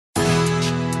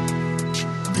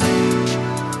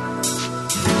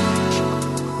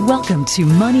Welcome to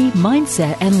Money,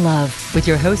 Mindset, and Love with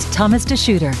your host, Thomas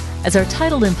DeSchutter. As our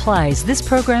title implies, this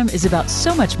program is about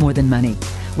so much more than money.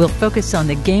 We'll focus on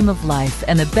the game of life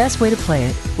and the best way to play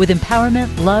it with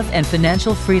empowerment, love, and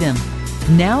financial freedom.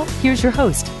 Now, here's your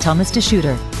host, Thomas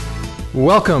DeSchutter.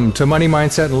 Welcome to Money,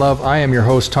 Mindset, and Love. I am your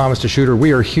host, Thomas DeSchutter.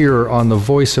 We are here on the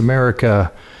Voice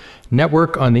America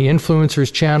Network on the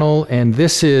Influencers channel, and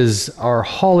this is our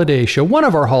holiday show, one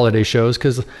of our holiday shows,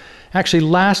 because actually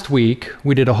last week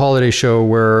we did a holiday show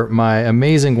where my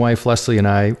amazing wife, Leslie, and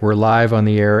I were live on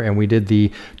the air, and we did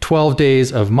the 12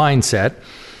 days of mindset.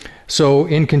 So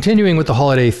in continuing with the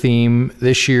holiday theme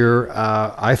this year,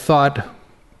 I thought,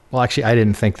 well, actually, I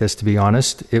didn't think this, to be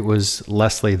honest. It was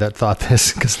Leslie that thought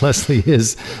this, because Leslie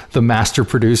is the master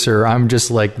producer. I'm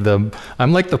like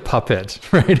the puppet,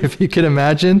 right? If you can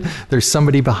imagine, there's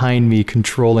somebody behind me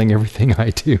controlling everything I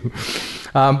do.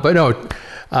 But no,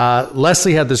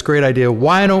 Leslie had this great idea.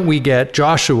 Why don't we get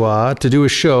Joshua to do a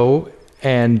show,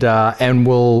 and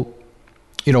we'll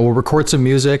record some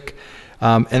music.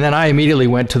 And then I immediately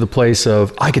went to the place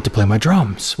of, I get to play my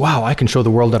drums. Wow, I can show the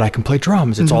world that I can play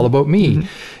drums. It's all about me.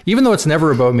 Even though it's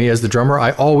never about me as the drummer,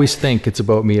 I always think it's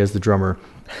about me as the drummer.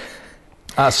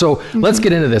 So let's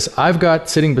get into this. I've got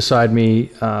sitting beside me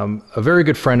a very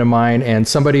good friend of mine and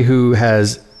somebody who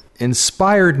has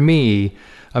inspired me.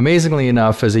 Amazingly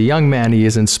enough, as a young man, he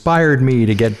has inspired me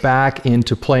to get back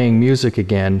into playing music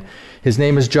again. His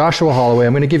name is Joshua Holloway.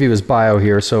 I'm going to give you his bio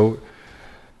here. So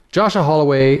Joshua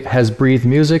Holloway has breathed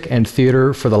music and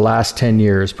theater for the last 10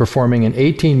 years, performing in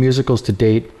 18 musicals to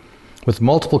date with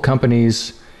multiple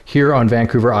companies here on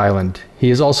Vancouver Island. He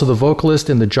is also the vocalist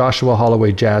in the Joshua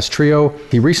Holloway Jazz Trio.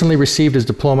 He recently received his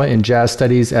diploma in jazz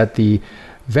studies at the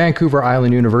Vancouver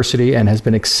Island University and has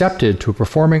been accepted to a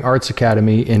performing arts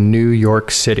academy in New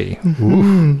York City.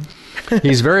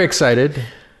 He's very excited.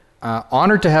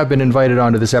 Honored to have been invited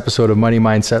onto this episode of Money,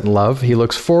 Mindset, and Love. He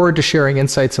looks forward to sharing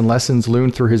insights and lessons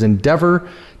learned through his endeavor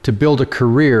to build a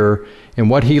career in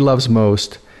what he loves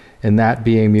most, and that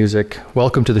being music.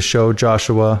 Welcome to the show,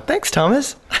 Joshua. Thanks,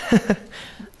 Thomas.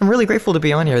 I'm really grateful to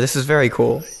be on here. This is very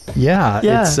cool. Yeah.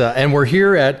 It's and we're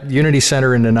here at Unity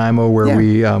Center in Nanaimo, where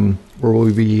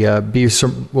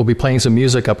we'll be playing some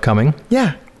music upcoming.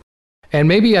 Yeah. And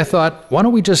maybe I thought, why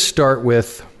don't we just start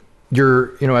with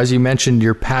your, as you mentioned,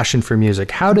 your passion for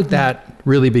music. How did that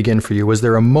really begin for you? Was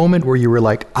there a moment where you were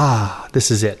like, this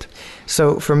is it?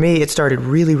 So for me, it started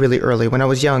really, really early. When I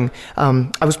was young,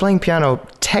 I was playing piano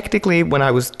technically when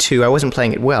I was 2. I wasn't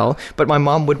playing it well, but my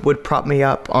mom would prop me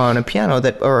up on a piano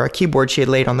or a keyboard she had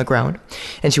laid on the ground.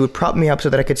 And she would prop me up so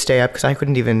that I could stay up because I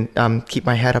couldn't even keep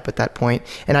my head up at that point.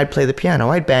 And I'd play the piano.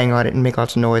 I'd bang on it and make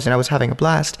lots of noise, and I was having a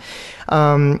blast.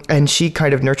 And she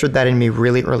kind of nurtured that in me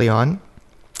really early on.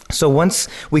 So once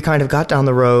we kind of got down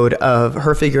the road of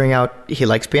her figuring out he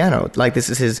likes piano, like this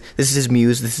is his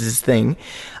muse, this is his thing.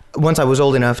 Once I was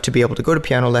old enough to be able to go to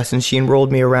piano lessons, she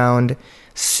enrolled me around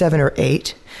 7 or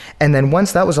 8. And then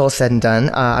once that was all said and done,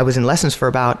 I was in lessons for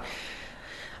about,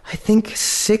 I think,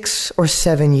 6 or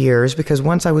 7 years, because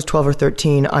once I was 12 or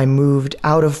 13, I moved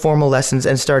out of formal lessons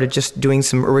and started just doing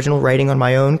some original writing on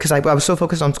my own, because I was so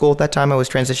focused on school at that time. I was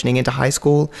transitioning into high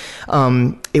school.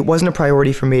 It wasn't a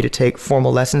priority for me to take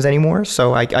formal lessons anymore,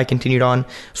 so I continued on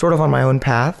sort of on my own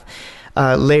path.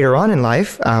 Later on in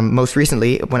life, most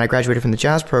recently, when I graduated from the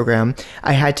jazz program,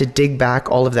 I had to dig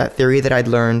back all of that theory that I'd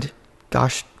learned,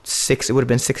 it would have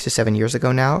been 6 to 7 years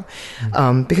ago now,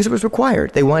 because it was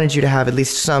required. They wanted you to have at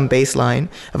least some baseline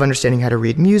of understanding how to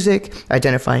read music,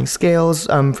 identifying scales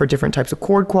for different types of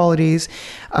chord qualities,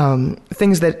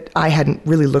 things that I hadn't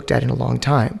really looked at in a long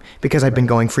time because I'd been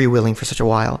going freewheeling for such a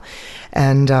while.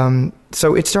 And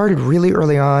so it started really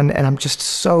early on, and I'm just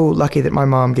so lucky that my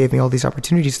mom gave me all these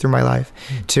opportunities through my life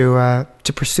to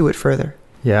pursue it further.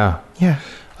 Yeah. Yeah.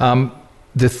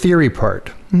 The theory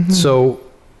part. So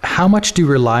how much do you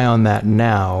rely on that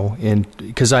now?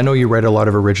 Because I know you write a lot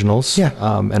of originals,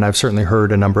 and I've certainly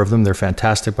heard a number of them. They're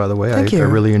fantastic, by the way. Thank you. I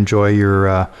really enjoy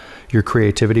your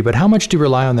creativity. But how much do you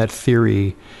rely on that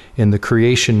theory in the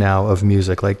creation now of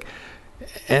music?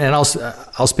 And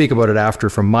I'll speak about it after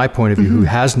from my point of view, who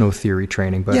has no theory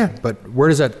training. But where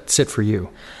does that sit for you?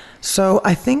 So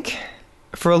I think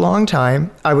for a long time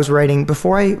I was writing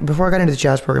before I got into the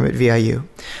jazz program at VIU.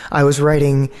 I was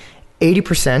writing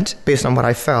 80% based on what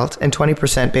I felt and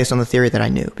 20% based on the theory that I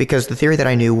knew, because the theory that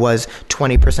I knew was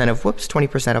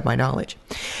 20% of my knowledge.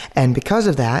 And because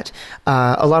of that,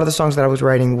 a lot of the songs that I was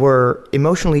writing were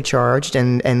emotionally charged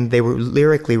and they were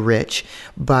lyrically rich,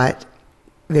 but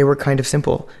they were kind of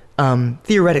simple.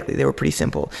 theoretically, they were pretty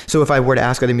simple. So if I were to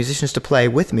ask other musicians to play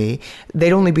with me,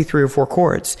 they'd only be 3 or 4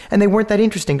 chords. And they weren't that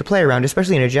interesting to play around,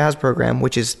 especially in a jazz program,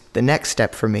 which is the next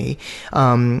step for me.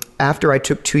 After I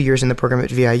took 2 years in the program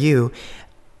at VIU,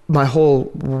 my whole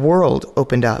world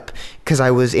opened up because I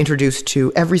was introduced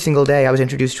to, every single day, I was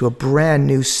introduced to a brand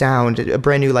new sound, a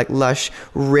brand new, like, lush,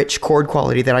 rich chord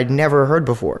quality that I'd never heard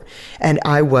before. And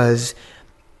I was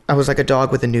like a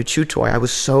dog with a new chew toy. I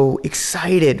was so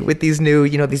excited with these new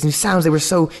sounds.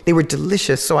 They were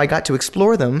delicious. So I got to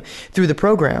explore them through the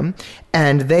program.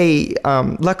 And they,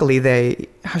 luckily,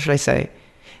 how should I say?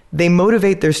 They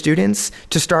motivate their students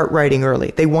to start writing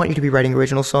early. They want you to be writing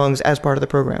original songs as part of the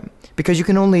program because you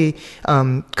can only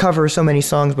cover so many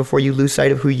songs before you lose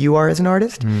sight of who you are as an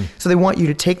artist. So they want you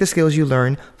to take the skills you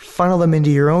learn, funnel them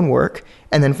into your own work,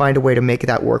 and then find a way to make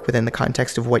that work within the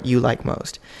context of what you like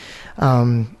most.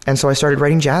 And so I started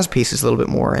writing jazz pieces a little bit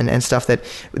more and stuff that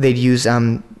they'd use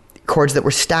chords that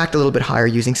were stacked a little bit higher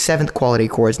using 7th quality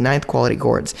chords, 9th quality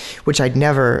chords, which I'd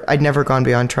never gone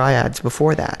beyond triads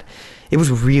before that. It was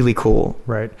really cool.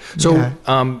 Right. So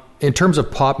in terms of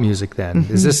pop music then,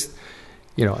 is this,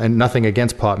 and nothing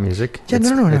against pop music. Yeah,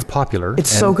 no. It's popular. It's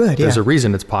so good, There's a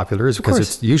reason it's popular is because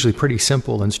it's usually pretty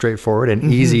simple and straightforward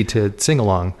and easy to sing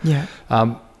along. Yeah.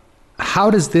 How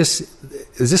is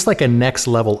this like a next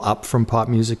level up from pop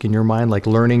music in your mind? Like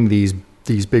learning these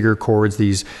bigger chords,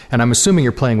 and I'm assuming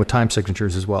you're playing with time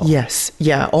signatures as well. Yes.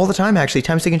 Yeah. All the time, actually.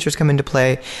 Time signatures come into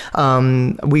play.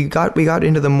 We got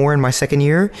into them more in my second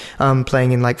year,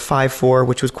 playing in like 5/4,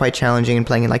 which was quite challenging, and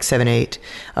playing in like 7/8.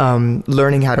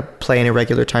 Learning how to play in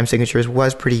irregular time signatures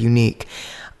was pretty unique.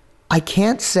 I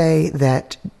can't say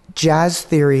that jazz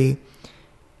theory,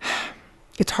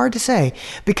 it's hard to say,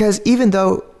 because even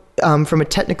though from a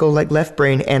technical, like left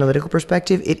brain analytical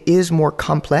perspective, it is more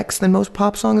complex than most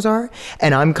pop songs are.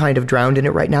 And I'm kind of drowned in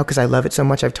it right now because I love it so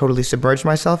much. I've totally submerged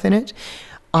myself in it.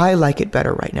 I like it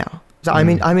better right now. So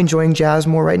I'm enjoying jazz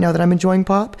more right now than I'm enjoying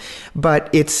pop, but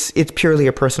it's purely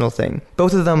a personal thing.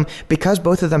 Because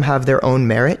both of them have their own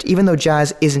merit, even though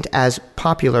jazz isn't as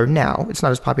popular now, it's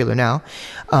not as popular now,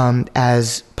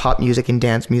 as pop music and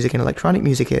dance music and electronic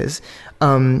music is,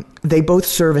 they both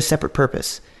serve a separate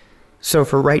purpose. So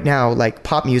for right now, like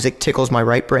pop music tickles my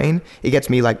right brain. It gets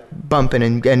me like bumping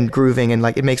and grooving, and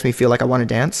like it makes me feel like I want to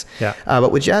dance. Yeah.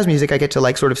 But with jazz music, I get to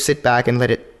like sort of sit back and let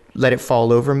it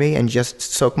fall over me and just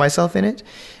soak myself in it,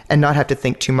 and not have to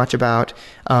think too much about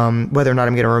whether or not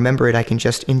I'm going to remember it. I can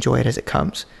just enjoy it as it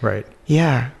comes. Right.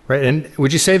 Yeah. Right. And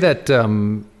would you say that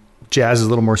jazz is a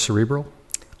little more cerebral?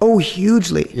 Oh,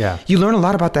 hugely. Yeah. You learn a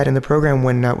lot about that in the program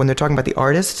when they're talking about the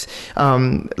artists,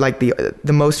 like the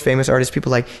most famous artists,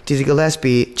 people like Dizzy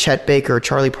Gillespie, Chet Baker,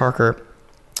 Charlie Parker.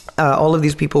 All of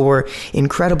these people were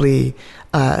incredibly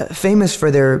famous for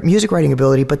their music writing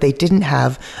ability, but they didn't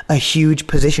have a huge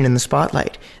position in the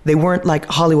spotlight. They weren't like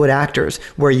Hollywood actors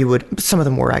where some of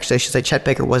them were actually, I should say Chet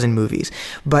Baker was in movies,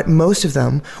 but most of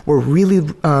them were really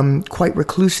quite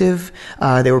reclusive.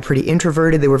 They were pretty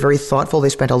introverted. They were very thoughtful. They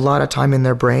spent a lot of time in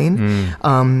their brain,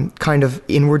 kind of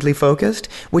inwardly focused,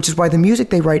 which is why the music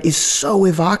they write is so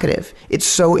evocative. It's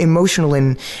so emotional,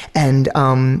 and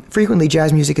frequently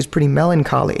jazz music is pretty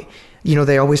melancholy.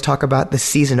 They always talk about the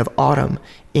season of autumn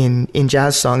in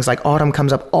jazz songs. Like autumn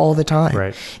comes up all the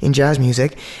time in jazz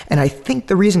music. And I think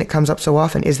the reason it comes up so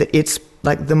often is that it's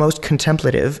like the most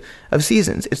contemplative of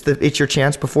seasons. It's your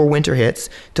chance before winter hits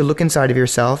to look inside of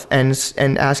yourself and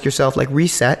ask yourself, like,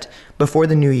 reset before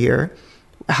the new year.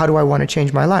 How do I want to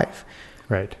change my life?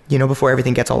 Right. Before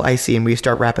everything gets all icy and we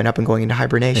start wrapping up and going into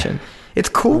hibernation. Yeah. It's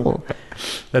cool.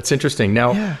 That's interesting.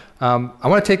 Now, I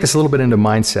want to take this a little bit into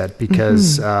mindset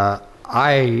because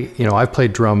I've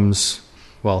played drums.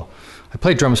 Well, I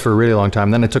played drums for a really long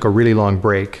time. Then I took a really long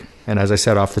break. And as I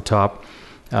said off the top,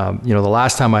 the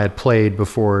last time I had played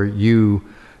before you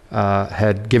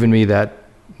had given me that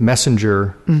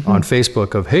messenger on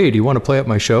Facebook of, hey, do you want to play at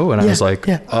my show? And I was like,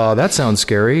 that sounds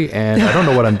scary. And I don't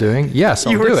know what I'm doing. Yes,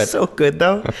 I'll do it. You were so good,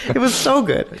 though. It was so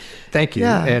good. Thank you.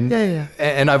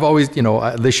 And I've always,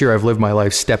 this year I've lived my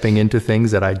life stepping into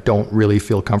things that I don't really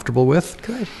feel comfortable with.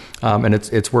 Good. And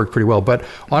it's worked pretty well. But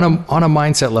on a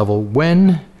mindset level,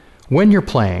 when you're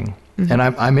playing, and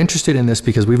I'm interested in this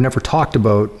because we've never talked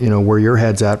about, where your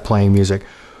head's at playing music.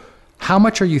 How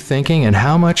much are you thinking and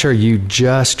how much are you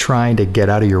just trying to get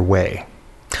out of your way?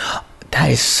 That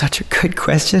is such a good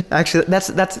question. Actually, that's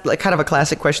like kind of a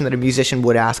classic question that a musician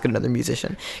would ask another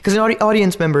musician. Because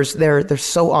audience members, they're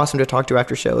so awesome to talk to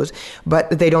after shows,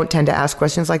 but they don't tend to ask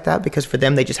questions like that because for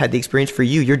them, they just had the experience. For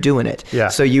you, you're doing it. Yeah.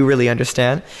 So you really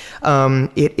understand.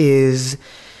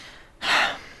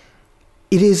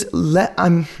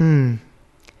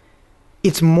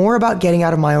 It's more about getting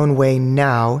out of my own way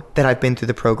now that I've been through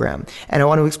the program. And I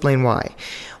want to explain why.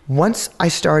 Once I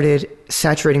started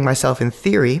saturating myself in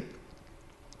theory,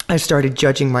 I started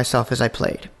judging myself as I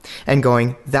played and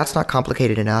going, that's not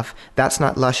complicated enough. That's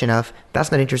not lush enough.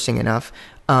 That's not interesting enough.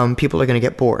 People are going to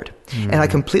get bored. And I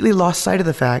completely lost sight of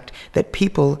the fact that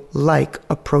people like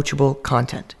approachable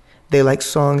content. They like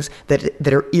songs that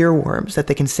are earworms, that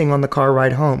they can sing on the car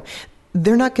ride home.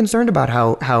 They're not concerned about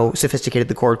how sophisticated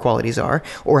the chord qualities are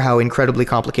or how incredibly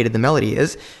complicated the melody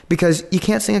is, because you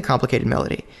can't sing a complicated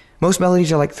melody. Most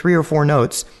melodies are like 3 or 4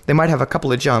 notes. They might have a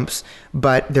couple of jumps,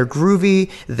 but they're groovy,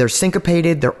 they're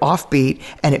syncopated, they're offbeat,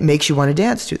 and it makes you want to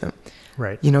dance to them.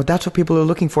 Right. You know, that's what people are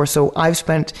looking for. So I've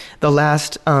spent the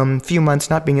last few months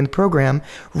not being in the program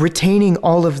retaining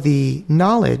all of the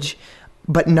knowledge,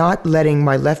 but not letting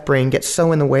my left brain get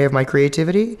so in the way of my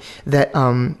creativity that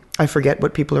I forget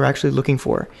what people are actually looking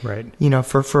for. Right. You know,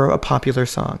 for a popular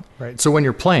song. Right. So when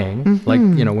you're playing, like,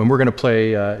 you know, when we're going to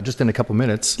play just in a couple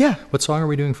minutes, Yeah. what song are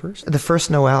we doing first? The First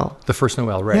Noel. The First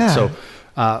Noel, right. Yeah.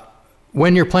 So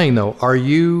when you're playing, though, are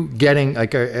you getting,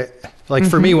 like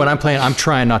for me, when I'm playing, I'm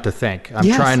trying not to think. I'm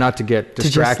Yes. trying not to get To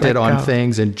just distracted let on go.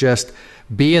 things and just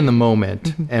be in the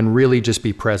moment and really just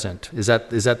be present. Is that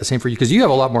the same for you? Because you have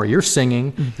a lot more. You're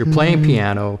singing, you're playing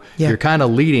piano, Yeah. you're kind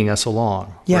of leading us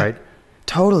along, Yeah. right?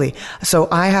 Totally. So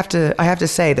I have to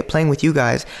say that playing with you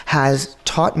guys has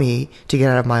taught me to get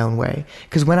out of my own way.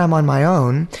 Because when I'm on my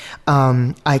own,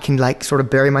 I can like sort of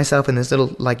bury myself in this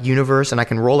little like universe, and I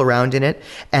can roll around in it.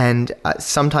 And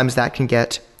sometimes that can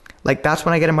get like, that's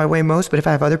when I get in my way most. But if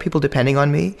I have other people depending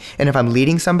on me, and if I'm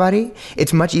leading somebody,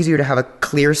 it's much easier to have a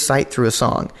clear sight through a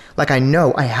song. Like, I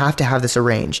know I have to have this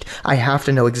arranged. I have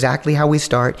to know exactly how we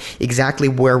start, exactly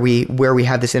where we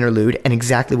have this interlude, and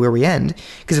exactly where we end.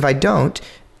 Because if I don't,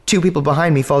 2 people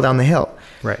behind me fall down the hill.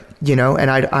 Right. You know, and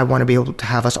I want to be able to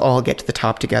have us all get to the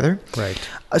top together. Right.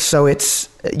 So it's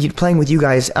playing with you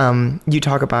guys. You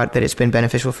talk about that it's been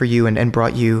beneficial for you and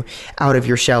brought you out of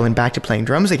your shell and back to playing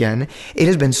drums again. It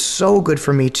has been so good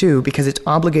for me too, because it's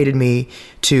obligated me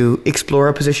to explore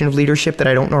a position of leadership that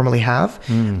I don't normally have.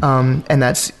 And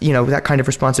that's, you know, that kind of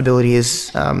responsibility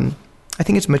is, I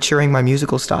think it's maturing my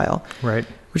musical style. Right.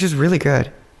 Which is really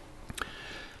good.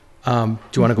 Do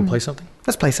you want to go play something?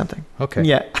 Let's play something. Okay.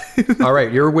 Yeah. All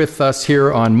right. You're with us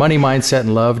here on Money, Mindset,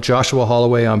 and Love. Joshua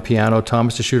Holloway on piano,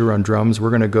 Thomas DeSchutter on drums.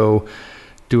 We're going to go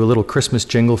do a little Christmas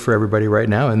jingle for everybody right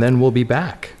now, and then we'll be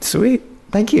back. Sweet.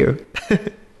 Thank you.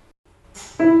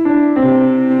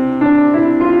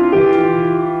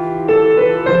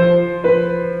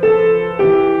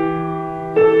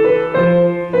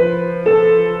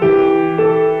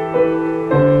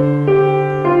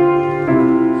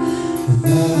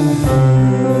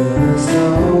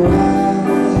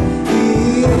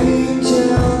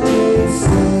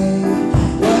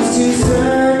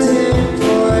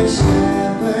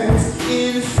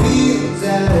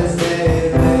 As they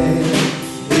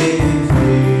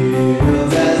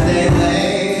lay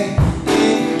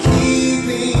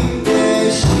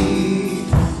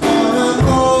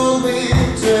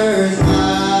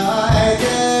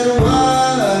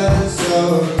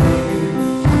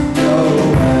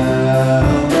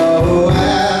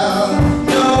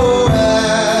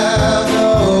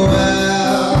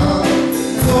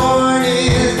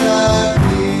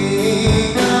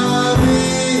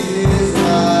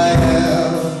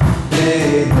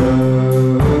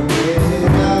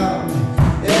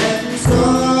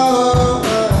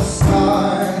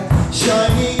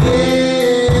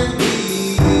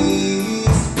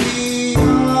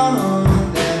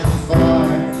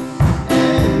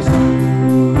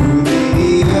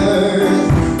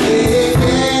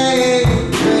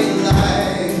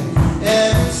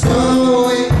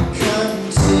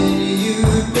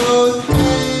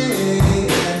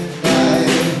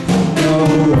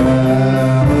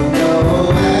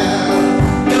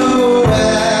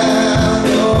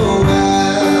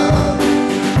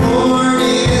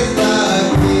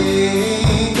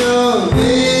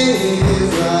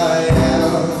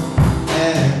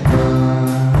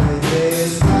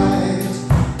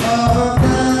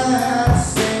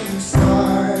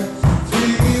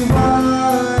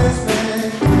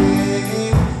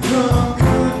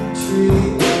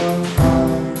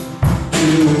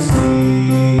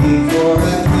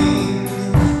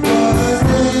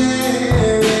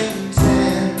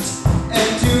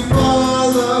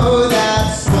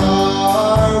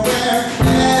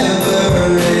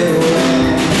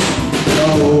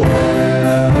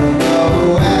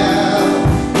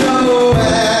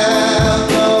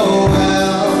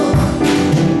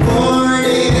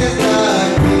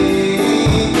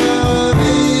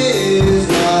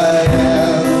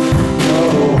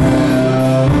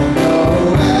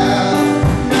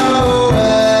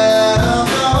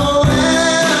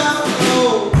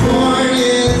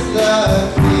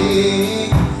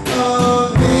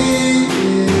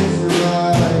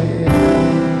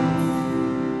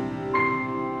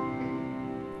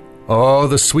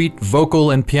the sweet vocal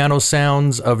and piano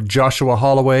sounds of Joshua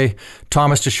Holloway,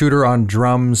 Thomas DeSchutter on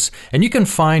drums, and you can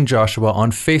find Joshua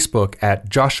on Facebook at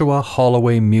Joshua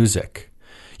Holloway Music.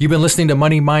 You've been listening to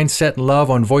Money, Mindset, and Love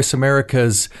on Voice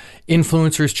America's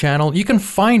Influencers channel. You can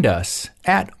find us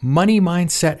at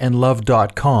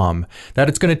moneymindsetandlove.com. That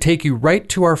it's going to take you right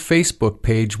to our Facebook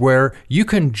page where you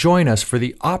can join us for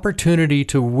the opportunity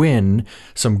to win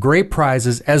some great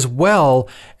prizes as well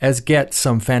as get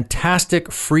some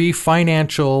fantastic free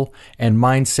financial and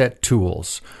mindset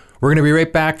tools. We're going to be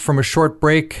right back from a short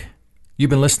break.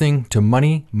 You've been listening to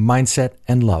Money, Mindset,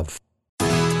 and Love.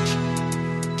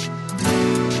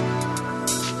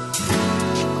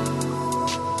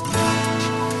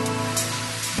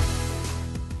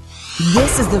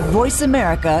 This is the Voice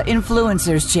America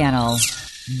Influencers channel.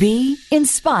 Be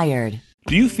inspired.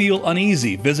 Do you feel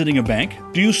uneasy visiting a bank?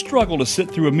 Do you struggle to sit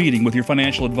through a meeting with your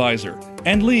financial advisor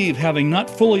and leave having not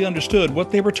fully understood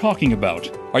what they were talking about?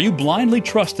 Are you blindly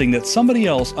trusting that somebody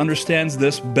else understands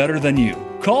this better than you?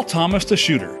 Call Thomas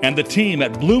DeSchutter and the team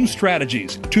at Bloom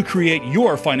Strategies to create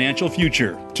your financial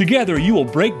future. Together, you will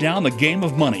break down the game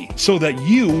of money so that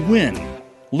you win.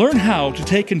 Learn how to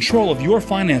take control of your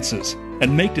finances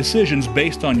and make decisions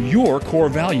based on your core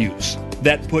values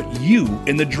that put you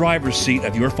in the driver's seat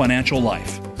of your financial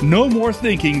life. No more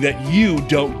thinking that you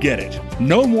don't get it.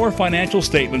 No more financial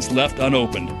statements left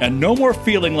unopened, and no more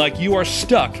feeling like you are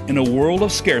stuck in a world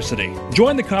of scarcity.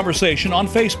 Join the conversation on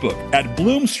Facebook at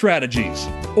Bloom Strategies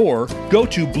or go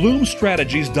to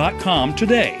bloomstrategies.com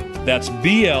today. That's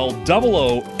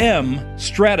BLOOM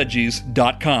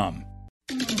strategies.com.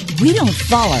 We don't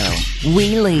follow,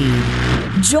 we lead.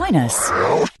 Join us,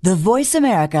 the Voice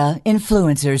America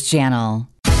Influencers channel.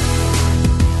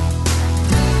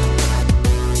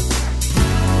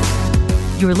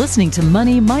 You're listening to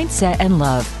Money, Mindset, and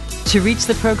Love. To reach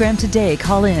the program today,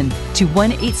 call in to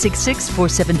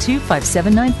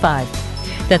 1-866-472-5795.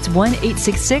 That's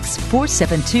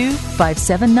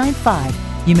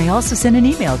 1-866-472-5795. You may also send an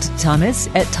email to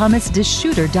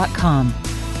thomas@thomasdeshooter.com.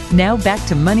 Now back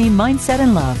to Money, Mindset,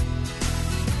 and Love.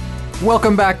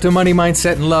 Welcome back to Money,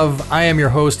 Mindset, and Love. I am your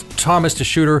host, Thomas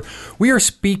DeSchutter. We are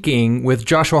speaking with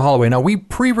Joshua Holloway. Now, we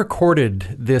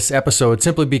pre-recorded this episode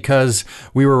simply because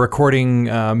we were recording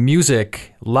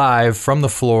music live from the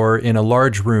floor in a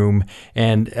large room,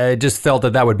 and I just felt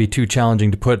that that would be too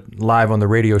challenging to put live on the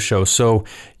radio show. So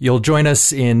you'll join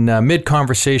us in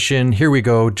mid-conversation. Here we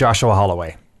go, Joshua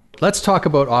Holloway. Let's talk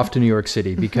about off to New York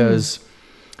City because...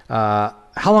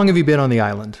 how long have you been on the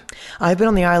island? I've been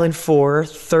on the island for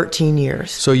 13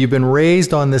 years. So you've been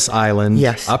raised on this island,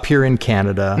 yes, up here in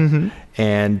Canada,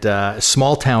 and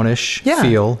small townish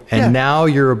feel. And yeah, now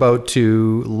you're about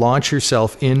to launch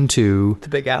yourself into the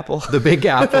Big Apple. The Big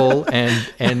Apple,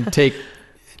 and take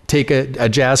a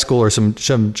jazz school or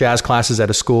some jazz classes at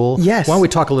a school. Yes. Why don't we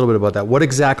talk a little bit about that? What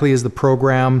exactly is the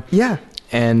program? Yeah.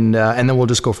 And then we'll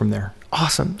just go from there.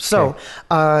 Awesome. So,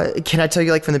 can I tell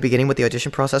you, like, from the beginning what the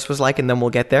audition process was like, and then we'll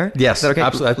get there? Yes, is that okay?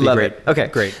 absolutely. Love Great. it. Okay,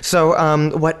 great. So,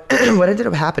 what ended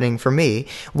up happening for me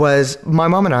was my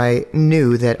mom and I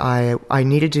knew that I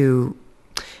needed to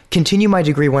continue my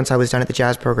degree once I was done at the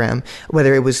jazz program,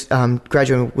 whether it was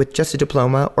graduating with just a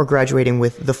diploma or graduating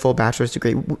with the full bachelor's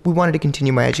degree. We wanted to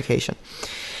continue my education.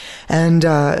 And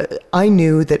I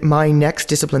knew that my next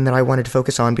discipline that I wanted to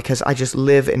focus on, because I just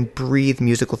live and breathe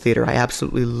musical theater, I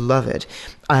absolutely love it,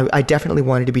 I definitely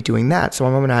wanted to be doing that. So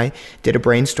my mom and I did a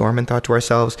brainstorm and thought to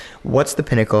ourselves, what's the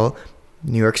pinnacle?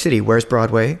 New York City. Where's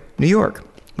Broadway? New York.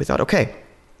 We thought, okay,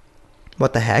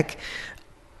 what the heck?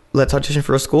 Let's audition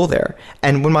for a school there.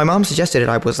 And when my mom suggested it,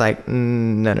 I was like,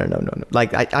 no.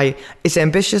 Like, it's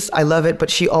ambitious. I love it. But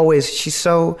she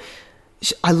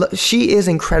is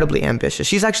incredibly ambitious.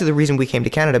 She's actually the reason we came to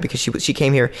Canada, because she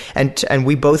came here and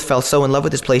we both fell so in love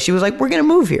with this place. She was like, we're going to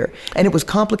move here. And it was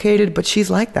complicated, but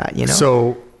she's like that, you know?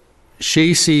 So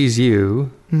she sees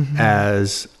you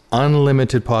as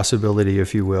unlimited possibility,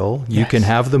 if you will. You can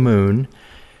have the moon.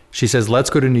 She says, let's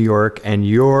go to New York. And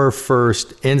your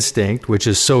first instinct, which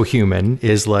is so human,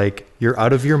 is like, you're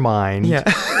out of your mind. Yeah.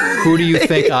 Who do you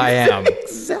think I am?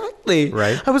 Exactly.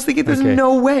 Right. I was thinking, there's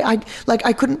no way. I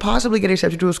couldn't possibly get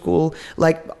accepted to a school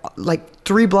like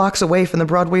 3 blocks away from the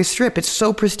Broadway Strip. It's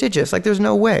so prestigious. Like, there's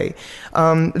no way.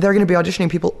 They're going to be auditioning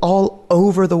people all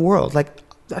over the world. Like,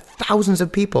 thousands of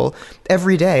people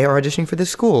every day are auditioning for this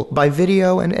school by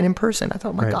video and in person. I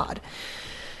thought, my God.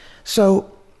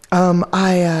 So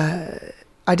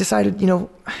I decided,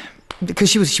 because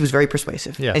she was very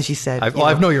persuasive. Yes. And she said,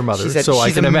 I know your mother, she said, so I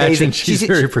she's can imagine amazing. she's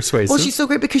very persuasive. Well, she's so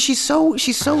great because she's so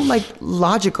like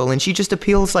logical, and she just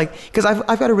appeals like, because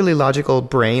I've got a really logical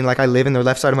brain. Like I live in the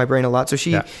left side of my brain a lot, so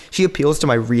she appeals to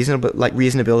my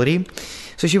reasonability.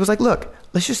 So she was like, look,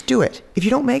 let's just do it. If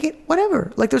you don't make it,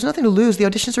 whatever. Like, there's nothing to lose. The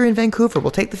auditions are in Vancouver. We'll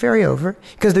take the ferry over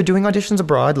because they're doing auditions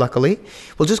abroad, luckily.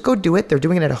 We'll just go do it. They're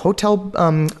doing it at a hotel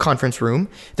conference room.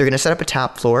 They're going to set up a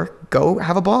tap floor. Go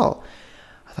have a ball.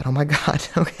 I thought, oh my God,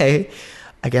 okay.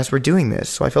 I guess we're doing this.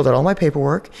 So I filled out all my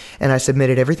paperwork and I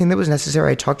submitted everything that was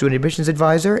necessary. I talked to an admissions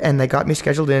advisor and they got me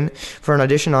scheduled in for an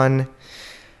audition on,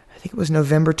 I think it was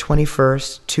November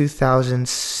 21st,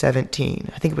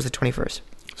 2017. I think it was the 21st.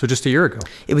 So just a year ago.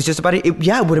 It was just about, it would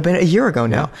have been a year ago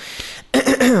now.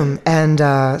 Yeah. And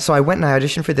so I went and I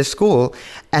auditioned for this school,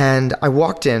 and I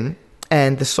walked in,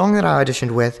 and the song that I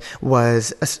auditioned with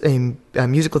was a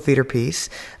musical theater piece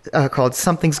called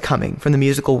Something's Coming from the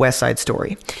musical West Side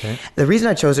Story. Okay. The reason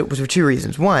I chose it was for two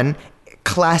reasons. One,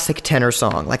 classic tenor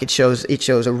song. Like it shows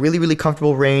a really, really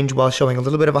comfortable range while showing a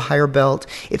little bit of a higher belt.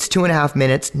 It's 2.5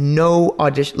 minutes. No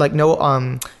audition, like no,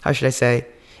 how should I say,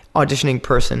 auditioning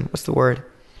person. What's the word?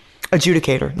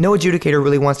 Adjudicator. No adjudicator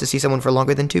really wants to see someone for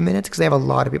longer than 2 minutes because they have a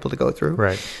lot of people to go through.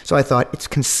 Right. So I thought, it's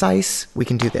concise. We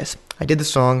can do this. I did the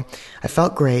song. I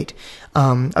felt great.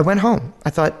 I went home. I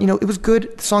thought, it was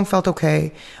good. The song felt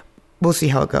okay. We'll see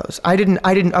how it goes.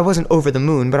 I wasn't over the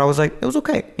moon, but I was like, it was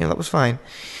okay. That was fine.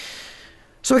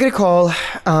 So I get a call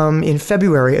in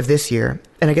February of this year,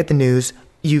 and I get the news,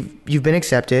 you've been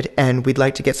accepted, and we'd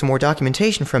like to get some more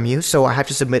documentation from you. So I have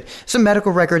to submit some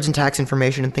medical records and tax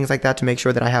information and things like that to make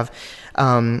sure that I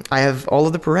have all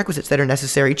of the prerequisites that are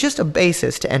necessary, just a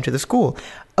basis to enter the school.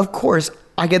 Of course,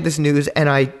 I get this news and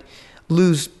I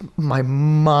lose my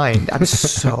mind. I'm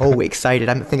so excited.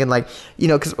 I'm thinking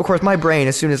because of course my brain,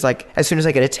 as soon as I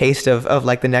get a taste of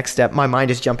like the next step, my mind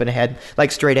is jumping ahead,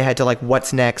 like straight ahead to like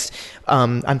what's next.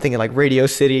 I'm thinking like Radio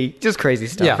City, just crazy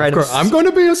stuff. Yeah, right? Of course. I'm going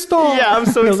to be a star. Yeah, I'm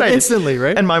so excited. Instantly,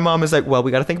 right? And my mom is like, well,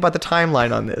 we got to think about the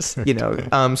timeline on this,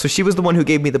 So she was the one who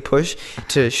gave me the push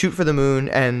to shoot for the moon,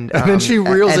 and then she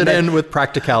reels it in with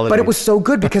practicality. But it was so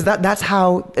good because that's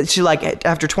how she, like,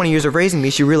 after 20 years of raising me,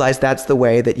 she realized that's the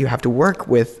way that you have to work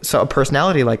with a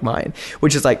personality like mine,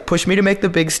 which is like push me to make the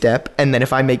big step, and then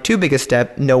if I make too big a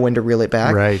step, know when to reel it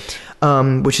back. Right.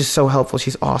 Which is so helpful.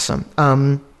 She's awesome.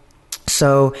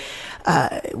 So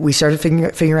we started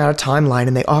figuring out a timeline,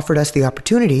 and they offered us the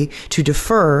opportunity to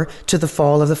defer to the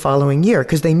fall of the following year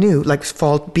because they knew, like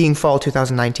fall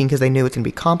 2019, because they knew it's going to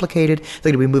be complicated.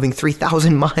 They're going to be moving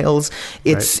 3,000 miles.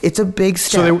 It's a big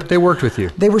step. So they worked with you.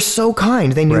 They were so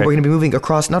kind. They knew we're going to be moving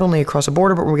not only across a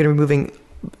border, but we're going to be moving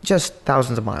just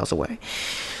thousands of miles away.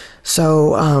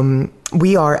 So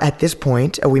we are at this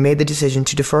point, we made the decision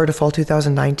to defer to fall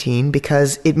 2019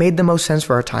 because it made the most sense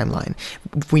for our timeline.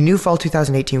 We knew fall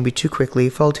 2018 would be too quickly.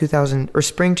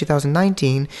 Spring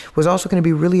 2019 was also going to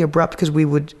be really abrupt because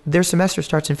their semester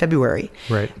starts in February.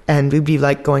 Right. And we'd be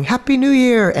like going, Happy New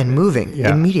Year, and moving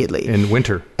immediately. In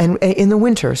winter. And in the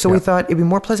winter. So we thought it'd be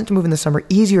more pleasant to move in the summer,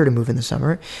 easier to move in the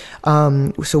summer.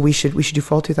 So we should do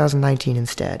fall 2019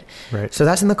 instead. Right. So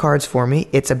that's in the cards for me.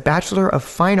 It's a Bachelor of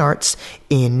Fine Arts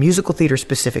in musical theater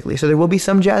specifically. So there will be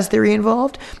some jazz theory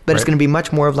involved, but it's going to be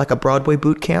much more of like a Broadway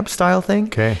boot camp style thing.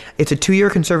 Okay. It's a 2-year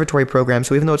conservatory program.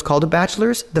 So even though it's called a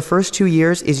bachelor's, the first 2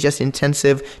 years is just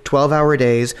intensive 12-hour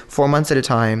days, 4 months at a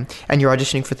time, and you're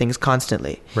auditioning for things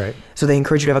constantly. Right. So they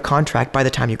encourage you to have a contract by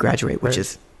the time you graduate, which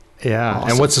is awesome.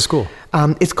 And what's the school?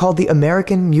 It's called the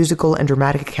American Musical and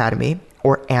Dramatic Academy,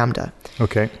 or AMDA.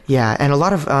 Okay. Yeah, and a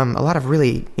lot of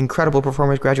really incredible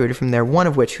performers graduated from there. One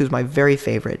of which, who's my very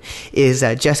favorite, is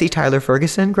Jesse Tyler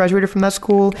Ferguson. Graduated from that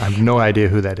school. I have no idea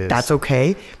who that is. That's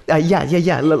okay.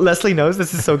 Leslie knows.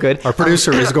 This is so good. Our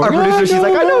producer is going. Our producer, she's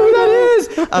like, I know who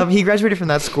that is. He graduated from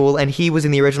that school, and he was in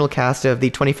the original cast of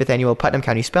the 25th annual Putnam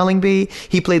County Spelling Bee.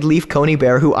 He played Leaf Coney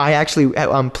Bear, who I actually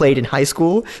played in high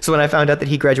school. So when I found out that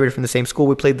he graduated from the same school,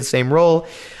 we played the same role.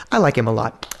 I like him a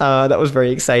lot. That was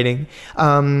very exciting.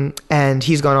 And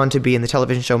he's gone on to be in the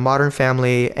television show Modern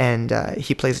Family, and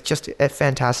he plays just a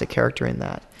fantastic character in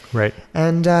that. Right.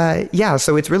 And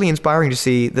so it's really inspiring to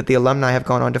see that the alumni have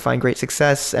gone on to find great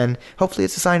success, and hopefully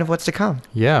it's a sign of what's to come.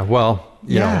 Yeah, well,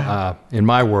 you know, in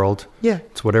my world,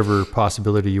 it's whatever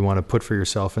possibility you want to put for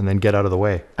yourself and then get out of the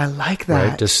way. I like that.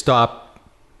 Right? Just stop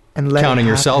and counting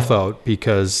yourself out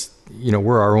because...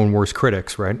 we're our own worst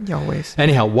critics, right? Always.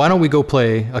 Anyhow, why don't we go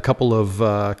play a couple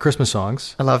of Christmas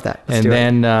songs? I love that. Let's do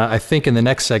it. I think in the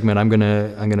next segment, I'm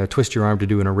gonna twist your arm to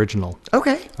do an original.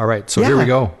 Okay. All right. So here we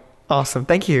go. Awesome.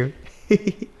 Thank you.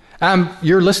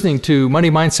 You're listening to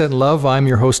Money, Mindset, and Love. I'm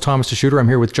your host, Thomas DeSchutter. I'm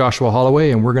here with Joshua Holloway,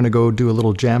 and we're going to go do a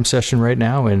little jam session right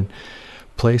now and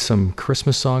play some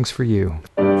Christmas songs for you.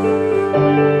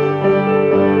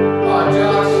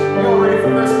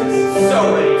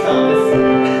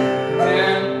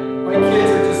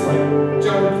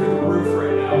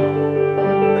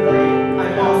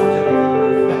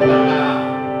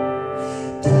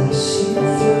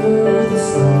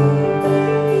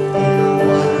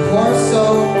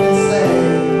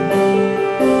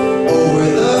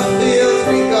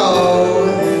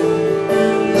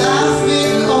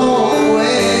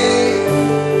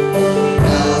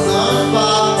 Bells on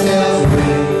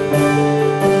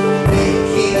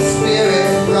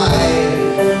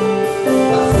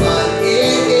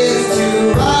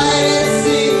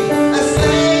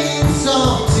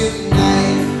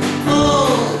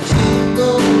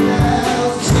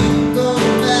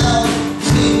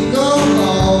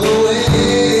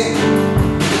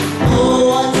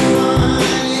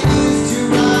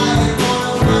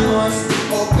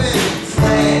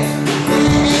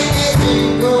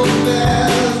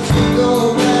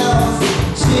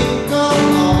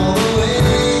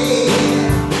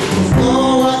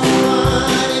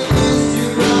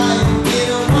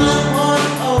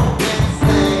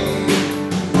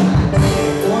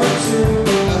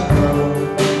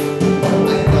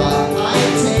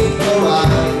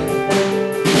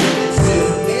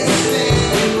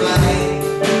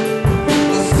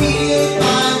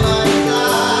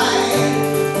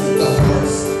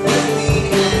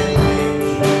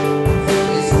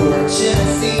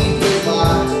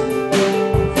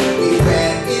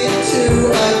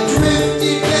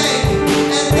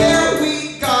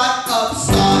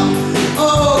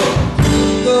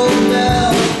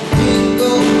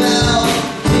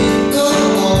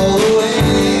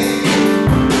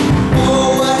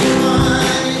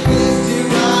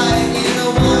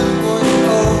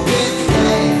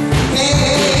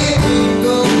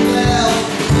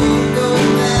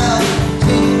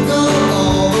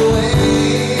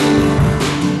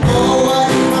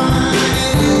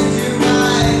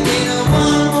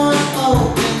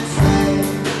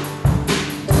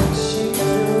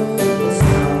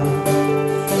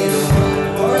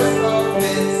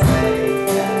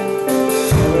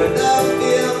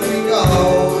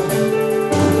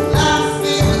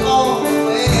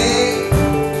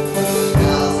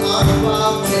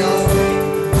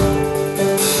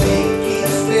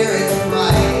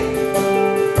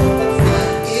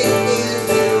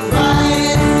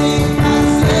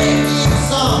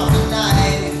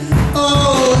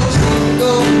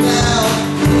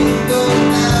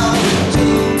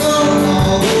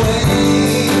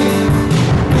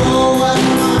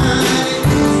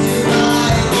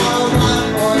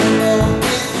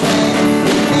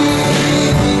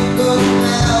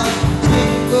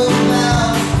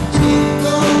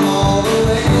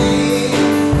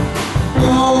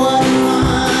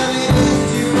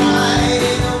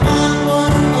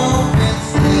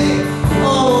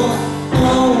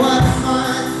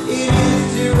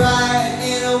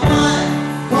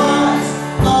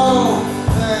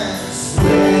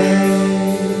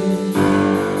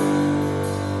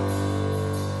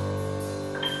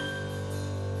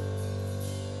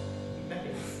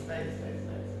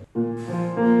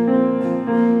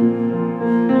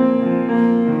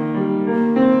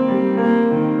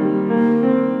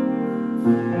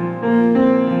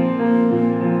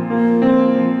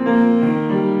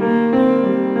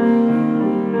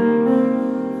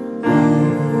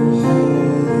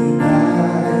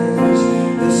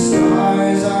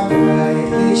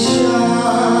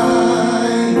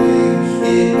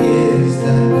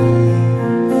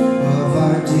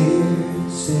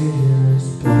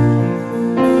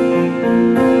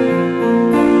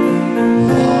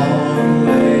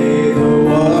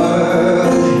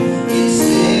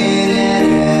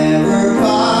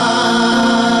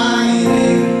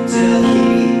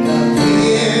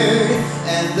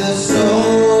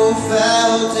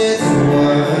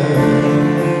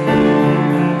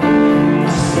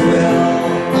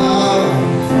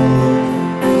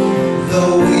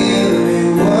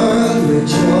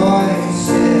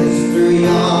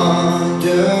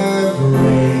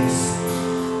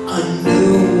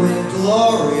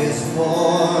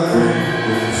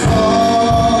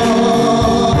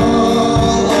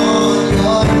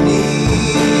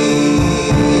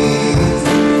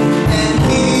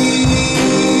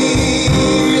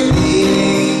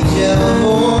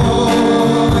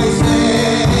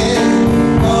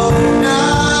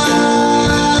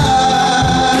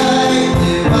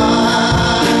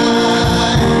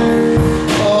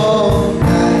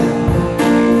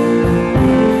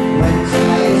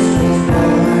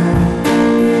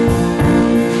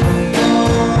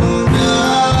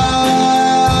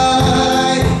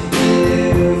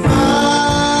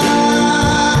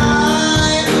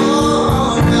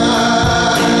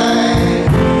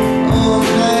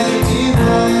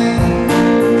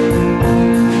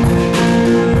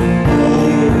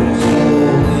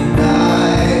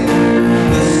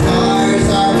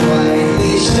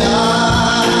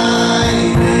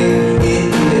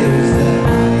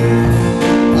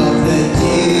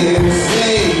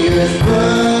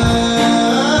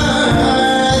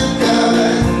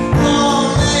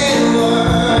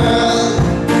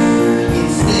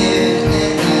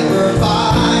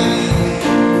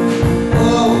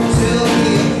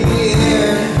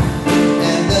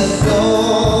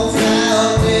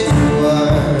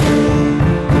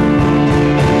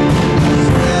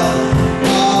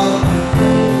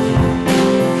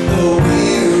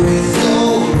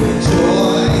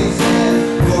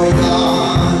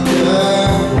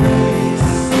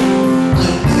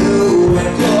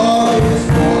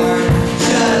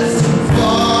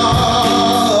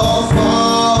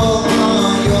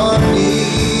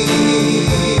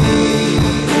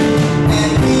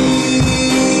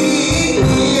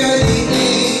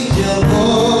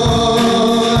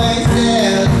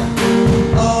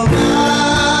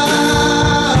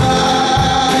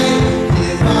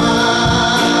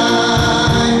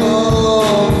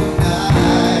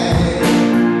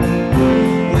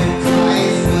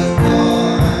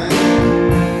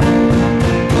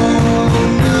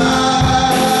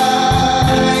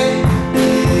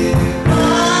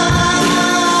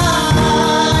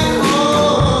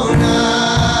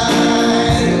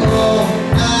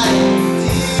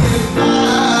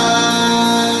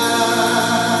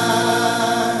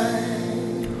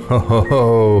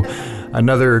Oh,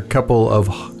 another couple of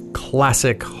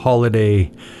classic holiday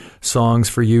songs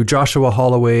for you. Joshua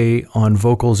Holloway on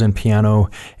vocals and piano,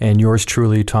 and yours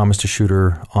truly, Thomas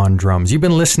DeSchutter, on drums. You've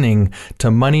been listening to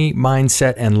Money,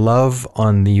 Mindset, and Love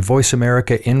on the Voice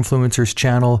America Influencers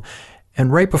channel.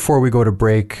 And right before we go to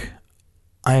break,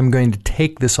 I am going to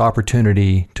take this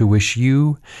opportunity to wish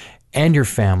you and your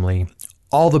family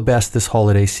all the best this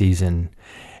holiday season.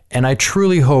 And I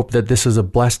truly hope that this is a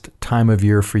blessed time of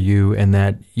year for you and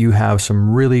that you have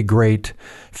some really great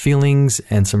feelings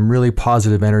and some really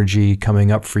positive energy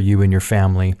coming up for you and your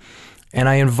family. And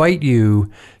I invite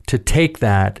you to take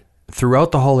that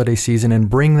throughout the holiday season and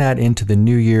bring that into the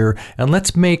new year. And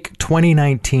let's make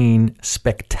 2019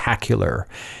 spectacular.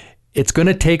 It's going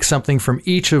to take something from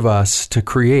each of us to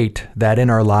create that in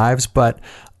our lives, but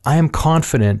I am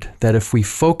confident that if we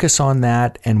focus on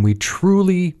that and we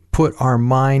truly put our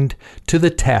mind to the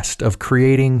test of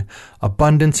creating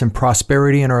abundance and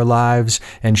prosperity in our lives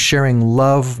and sharing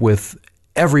love with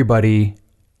everybody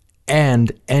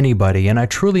and anybody, and I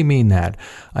truly mean that.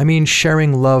 I mean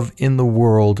sharing love in the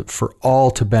world for all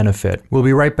to benefit. We'll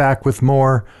be right back with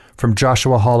more from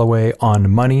Joshua Holloway on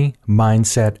Money,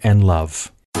 Mindset, and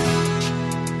Love.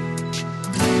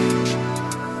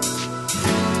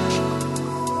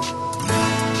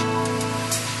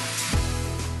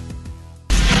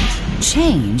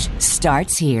 Change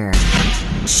starts here.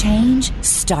 Change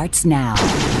starts now.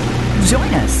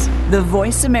 Join us, the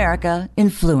Voice America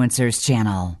Influencers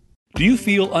channel. Do you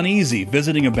feel uneasy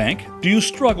visiting a bank? Do you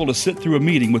struggle to sit through a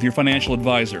meeting with your financial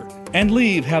advisor and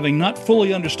leave having not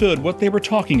fully understood what they were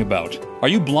talking about? Are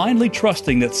you blindly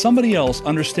trusting that somebody else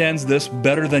understands this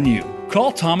better than you?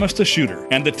 Call Thomas DeSchutter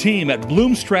and the team at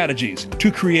Bloom Strategies to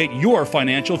create your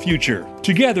financial future.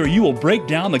 Together, you will break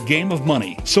down the game of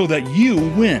money so that you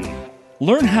win.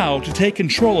 Learn how to take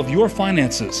control of your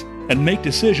finances and make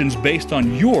decisions based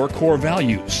on your core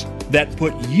values that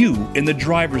put you in the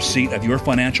driver's seat of your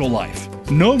financial life.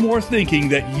 No more thinking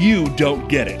that you don't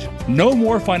get it. No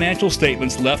more financial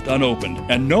statements left unopened,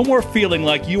 and no more feeling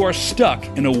like you are stuck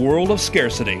in a world of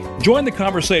scarcity. Join the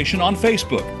conversation on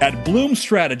Facebook at Bloom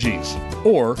Strategies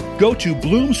or go to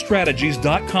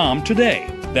bloomstrategies.com today.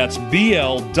 That's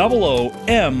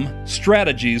BLOOM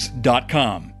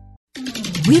strategies.com.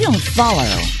 We don't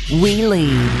follow, we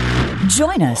lead.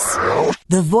 Join us,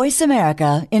 the Voice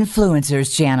America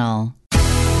Influencers channel.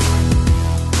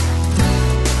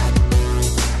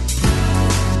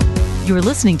 You're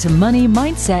listening to Money,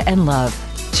 Mindset, and Love.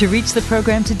 To reach the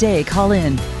program today, call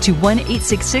in to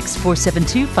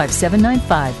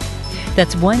 1-866-472-5795.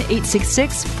 That's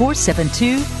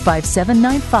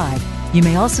 1-866-472-5795. You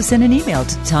may also send an email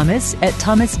to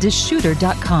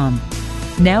thomas@thomasdeschutter.com.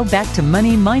 Now back to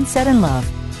Money, Mindset, and Love.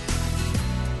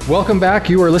 Welcome back.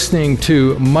 You are listening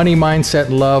to Money, Mindset,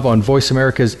 and Love on Voice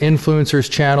America's Influencers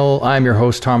channel. I'm your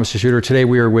host, Thomas DeSchutter. Today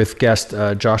we are with guest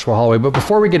Joshua Holloway. But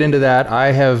before we get into that,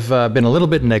 I have been a little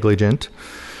bit negligent.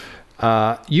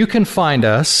 You can find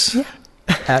us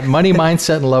at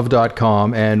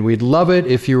moneymindsetandlove.com, and we'd love it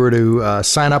if you were to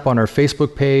sign up on our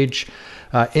Facebook page.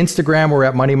 Instagram, we're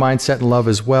at Money, Mindset, and Love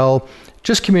as well.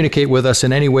 Just communicate with us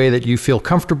in any way that you feel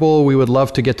comfortable. We would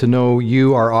love to get to know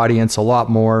you, our audience, a lot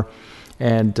more.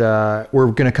 And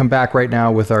we're going to come back right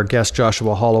now with our guest,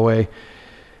 Joshua Holloway.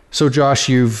 So, Josh,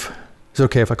 is it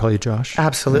okay if I call you Josh?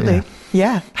 Absolutely.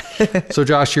 Yeah. So,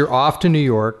 Josh, you're off to New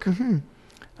York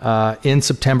in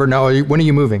September. Now, when are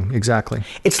you moving exactly?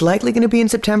 It's likely going to be in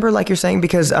September, like you're saying,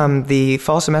 because the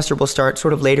fall semester will start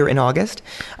sort of later in August.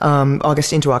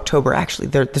 August into October, actually.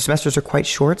 The semesters are quite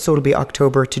short, so it'll be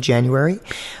October to January.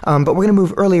 But we're going to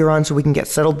move earlier on so we can get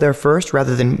settled there first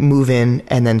rather than move in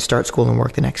and then start school and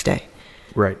work the next day.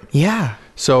 Right. Yeah.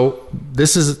 So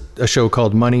this is a show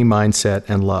called Money, Mindset,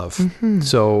 and Love.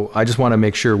 So I just want to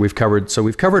make sure we've covered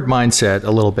mindset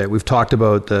a little bit. We've talked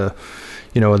about the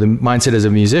mindset as a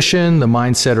musician, the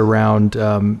mindset around,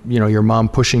 your mom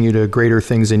pushing you to greater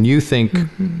things than you think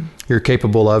you're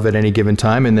capable of at any given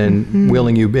time, and then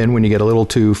wheeling you in when you get a little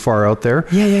too far out there.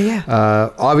 Yeah.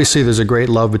 Obviously, there's a great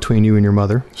love between you and your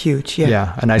mother. Huge, yeah.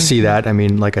 Yeah, and I see that. I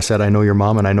mean, like I said, I know your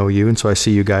mom and I know you, and so I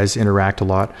see you guys interact a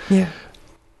lot. Yeah.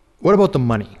 What about the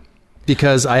money?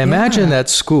 Because I imagine that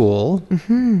school,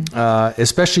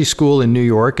 especially school in New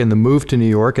York and the move to New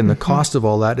York and the cost of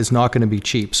all that is not going to be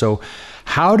cheap. So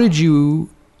how did you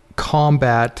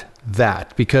combat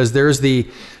that? Because there's the,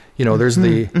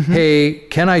 hey,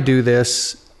 can I do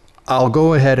this? I'll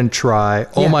go ahead and try.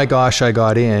 Oh my gosh, I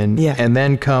got in. Yeah. And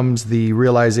then comes the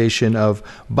realization of,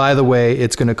 by the way,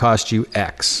 it's going to cost you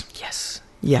X. Yes.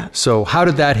 Yeah. So how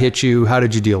did that hit you? How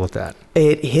did you deal with that?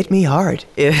 It hit me hard.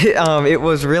 It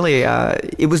was really,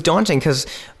 it was daunting because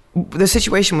the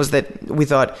situation was that we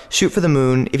thought, shoot for the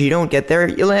moon. If you don't get there,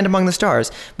 you'll land among the stars.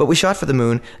 But we shot for the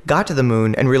moon, got to the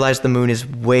moon, and realized the moon is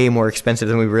way more expensive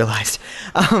than we realized.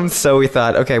 So we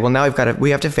thought, okay, well, now we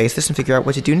have to face this and figure out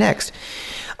what to do next.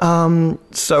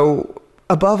 So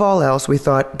above all else, we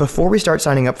thought, before we start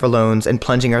signing up for loans and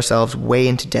plunging ourselves way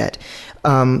into debt,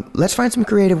 let's find some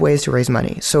creative ways to raise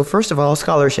money. So first of all,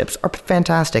 scholarships are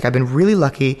fantastic. I've been really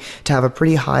lucky to have a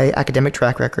pretty high academic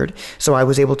track record. So I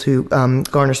was able to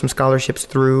garner some scholarships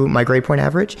through my grade point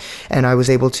average, and I was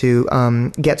able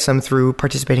to get some through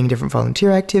participating in different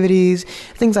volunteer activities,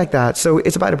 things like that. So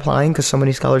it's about applying, because so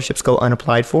many scholarships go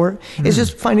unapplied for. It's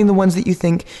just finding the ones that you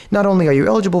think not only are you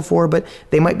eligible for, but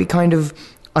they might be kind of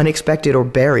unexpected or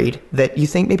buried that you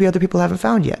think maybe other people haven't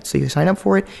found yet. So you sign up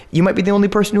for it. You might be the only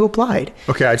person who applied.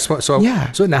 Okay, I just want, so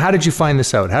now how did you find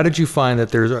this out? How did you find that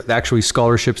there's actually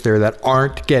scholarships there that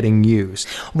aren't getting used?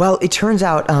 Well, it turns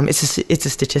out it's a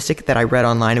statistic that I read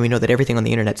online, and we know that everything on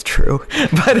the internet's true.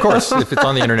 But of course, if it's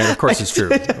on the internet, of course it's true.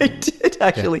 I did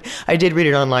actually. Yeah. I did read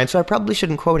it online, so I probably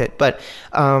shouldn't quote it, but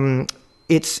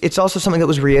it's also something that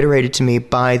was reiterated to me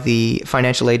by the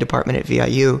financial aid department at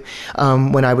VIU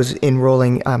when I was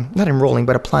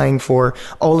applying for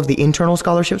all of the internal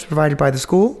scholarships provided by the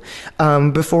school.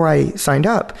 Before I signed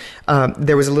up,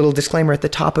 there was a little disclaimer at the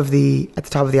top of the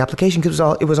application, because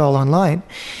it was all online.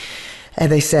 And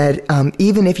they said,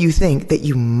 even if you think that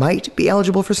you might be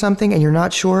eligible for something and you're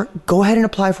not sure, go ahead and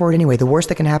apply for it anyway. The worst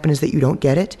that can happen is that you don't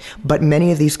get it. But many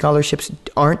of these scholarships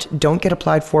don't get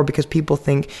applied for because people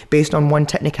think, based on one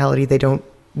technicality,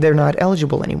 they're not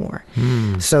eligible anymore.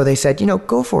 So they said,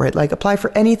 go for it. Like, apply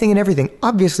for anything and everything,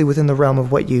 obviously within the realm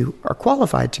of what you are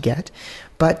qualified to get.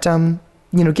 But,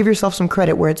 give yourself some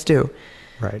credit where it's due.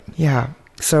 Right. Yeah.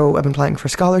 So I've been applying for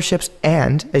scholarships,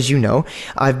 and as you know,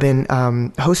 I've been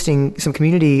hosting some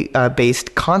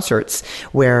community-based concerts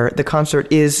where the concert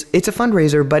it's a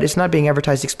fundraiser, but it's not being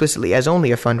advertised explicitly as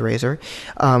only a fundraiser.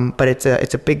 But it's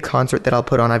a big concert that I'll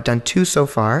put on. I've done 2 so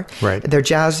far. Right. They're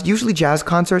usually jazz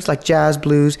concerts, like jazz,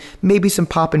 blues, maybe some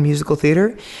pop and musical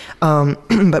theater.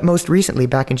 But most recently,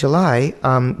 back in July,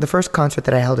 the first concert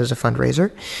that I held as a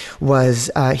fundraiser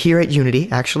was here at Unity,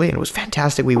 actually, and it was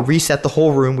fantastic. We reset the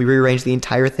whole room. We rearranged the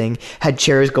entire thing, had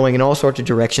chairs going in all sorts of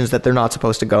directions that they're not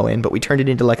supposed to go in, but we turned it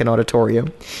into like an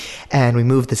auditorium. And we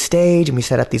moved the stage, and we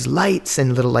set up these lights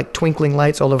and little like twinkling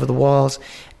lights all over the walls.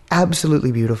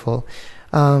 Absolutely beautiful.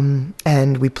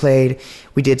 And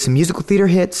we did some musical theater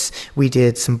hits, we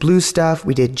did some blues stuff,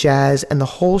 we did jazz, and the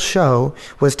whole show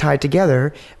was tied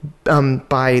together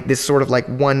by this sort of like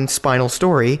one spinal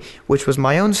story, which was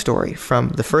my own story from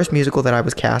the first musical that I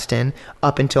was cast in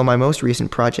up until my most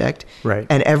recent project. Right.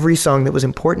 And every song that was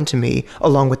important to me,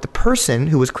 along with the person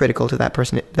who was critical to that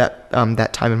person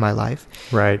that time in my life.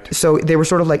 Right. So they were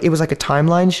sort of like, it was like a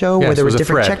timeline show where there was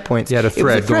different checkpoints. You had a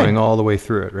thread going all the way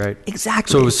through it, right?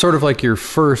 Exactly. So it was sort of like your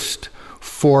first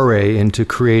foray into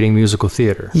creating musical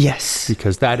theater. Yes.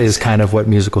 Because that is kind of what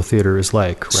musical theater is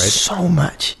like, right? So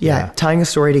much. Yeah. Tying a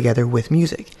story together with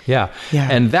music. Yeah. Yeah.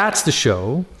 And that's the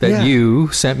show that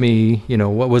you sent me,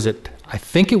 what was it? I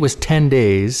think it was 10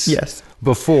 days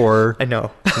before I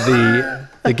know.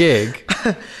 the gig.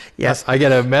 Yes. I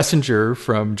get a messenger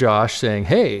from Josh saying,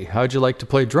 "Hey, how'd you like to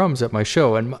play drums at my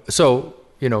show?" And so,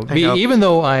 even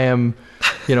though I am,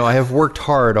 I have worked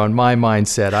hard on my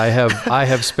mindset. I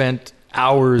have spent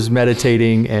hours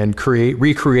meditating and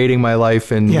recreating my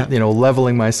life and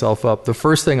leveling myself up. The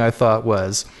first thing I thought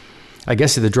was, I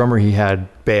guess the drummer he had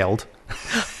bailed.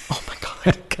 Oh my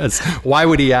God. Because why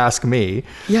would he ask me?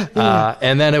 Yeah.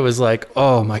 And then it was like,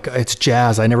 oh my God, it's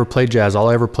jazz. I never played jazz. All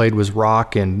I ever played was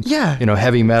rock and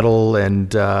heavy metal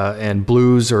and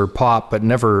blues or pop, but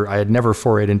I had never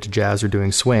forayed into jazz or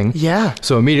doing swing. Yeah.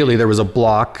 So immediately there was a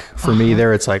block for me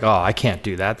there. It's like, oh, I can't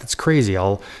do that. That's crazy.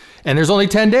 And there's only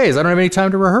 10 days. I don't have any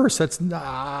time to rehearse.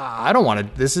 I don't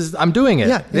want to. I'm doing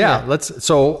it. Yeah.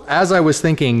 So as I was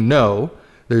thinking, no,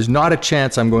 there's not a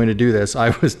chance I'm going to do this,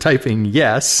 I was typing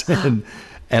yes,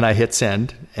 and I hit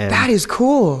send. And that is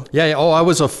cool. Yeah. Oh, I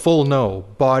was a full no.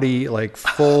 Body, like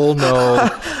full no.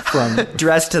 From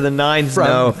dressed to the nines,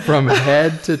 no. From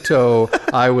head to toe,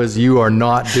 you are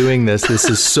not doing this. This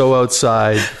is so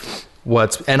outside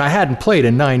and I hadn't played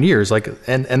in 9 years.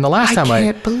 And the last time I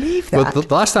can't believe that.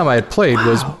 The last time I had played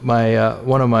was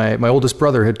one of my oldest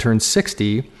brother had turned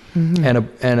 60,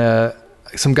 and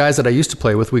some guys that I used to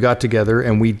play with, we got together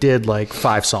and we did like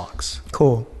 5 songs.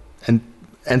 Cool.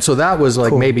 And so that was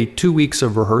like maybe 2 weeks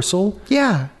of rehearsal.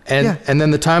 Yeah. And then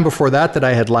the time before that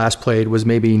I had last played was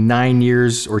maybe 9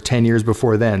 years or 10 years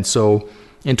before then. So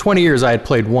in 20 years I had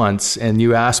played once, and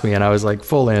you asked me, and I was like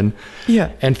full in.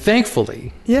 Yeah. And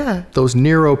thankfully, Yeah. those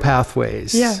neuro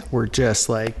pathways Yeah. were just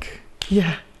like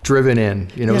Yeah. driven in.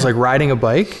 You know, it was like riding a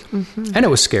bike, and it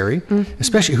was scary.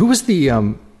 Especially who was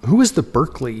the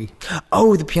Berkeley?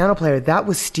 Oh, the piano player. That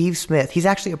was Steve Smith. He's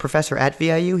actually a professor at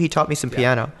VIU. He taught me some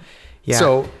piano. Yeah.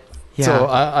 So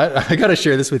Yeah. I got to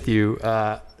share this with you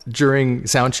during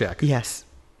sound check. Yes.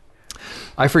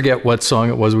 I forget what song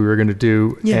it was we were going to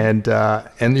do, Yeah.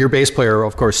 and your bass player,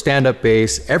 of course, stand-up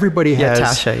bass. Everybody has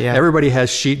Tasha, yeah. everybody has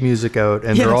sheet music out,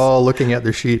 and Yes. they're all looking at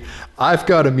their sheet. I've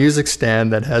got a music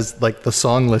stand that has like the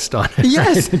song list on it.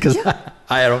 Yes, because yeah.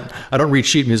 I don't read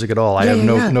sheet music at all. I Yeah, have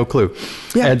yeah, no clue.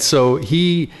 Yeah. And so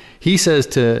he says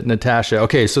to Natasha,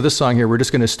 okay, so this song here, we're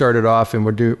just going to start it off, and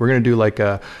we're going to do like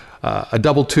a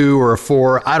double 2 or a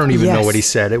 4. I don't even know Yes. what he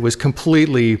said. It was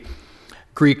completely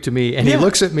Greek to me, and he Yeah.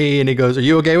 looks at me and he goes, "Are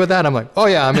you okay with that?" I'm like, "Oh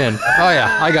yeah, I'm in. Oh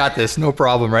yeah, I got this, no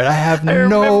problem." Right? I have no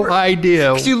remember.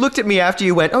 idea. 'Cause you looked at me after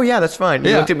you went, oh, yeah, that's fine.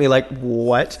 You Yeah. looked at me like,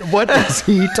 what? What is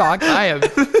he talking? I am.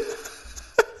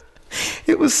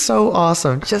 It was so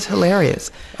awesome. Just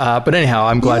hilarious. But anyhow,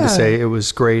 I'm glad to Yeah. say it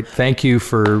was great. Thank you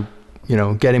for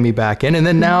getting me back in, and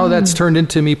then now that's turned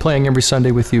into me playing every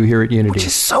Sunday with you here at Unity. Which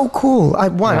is so cool.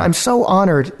 I'm so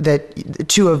honored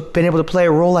to have been able to play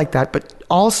a role like that, but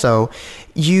also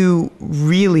you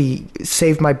really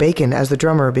saved my bacon as the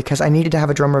drummer because I needed to have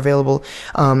a drummer available.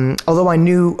 Although I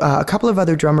knew a couple of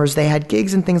other drummers, they had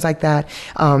gigs and things like that.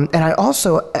 And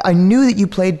I knew that you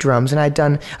played drums, and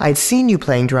I had seen you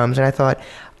playing drums, and I thought,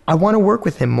 I want to work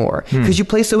with him more because you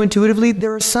play so intuitively.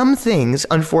 There are some things,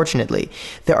 unfortunately,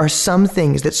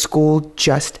 that school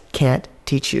just can't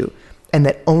teach you, and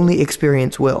that only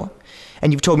experience will.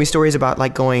 And you've told me stories about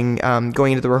like going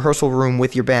into the rehearsal room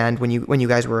with your band when you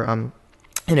guys were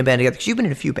in a band together. Because you've been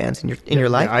in a few bands in your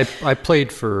life. Yeah, I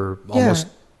played for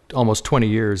almost 20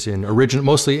 years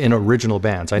mostly in original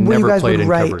bands. I Where you never guys played would in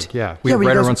write. cover. Yeah, Yeah, we where you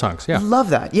write our guys own songs. Yeah, love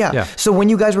that. Yeah. Yeah. So when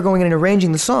you guys were going in and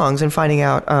arranging the songs and finding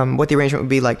out what the arrangement would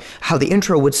be like, how the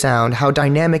intro would sound, how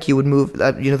dynamic you would move,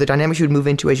 the dynamics you would move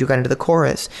into as you got into the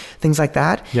chorus, things like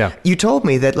that. Yeah. You told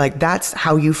me that like that's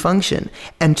how you function,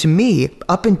 and to me,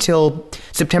 up until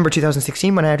September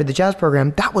 2016, when I entered the jazz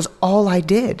program, that was all I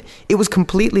did. It was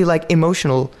completely like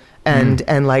emotional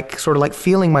and like sort of like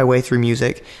feeling my way through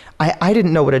music. I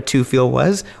didn't know what a 2 feel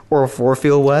was, or a 4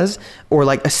 feel was, or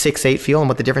like a 6/8 feel, and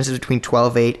what the difference is between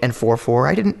 12/8 and 4/4.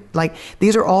 I didn't like.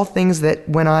 These are all things that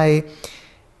when I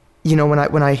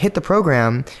hit the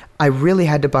program, I really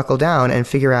had to buckle down and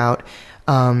figure out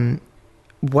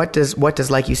what does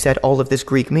like you said, all of this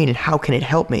Greek mean, and how can it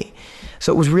help me?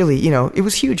 So it was really, it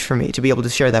was huge for me to be able to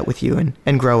share that with you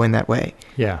and grow in that way.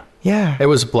 yeah. Yeah. It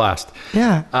was a blast.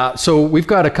 Yeah. So we've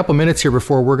got a couple minutes here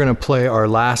before we're going to play our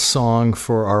last song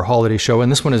for our holiday show.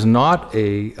 And this one is not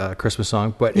a Christmas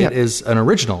song, but it is an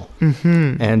original.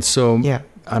 Mm-hmm. And so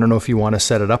I don't know if you want to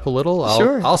set it up a little.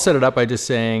 Sure. I'll set it up by just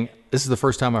saying, this is the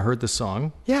first time I heard this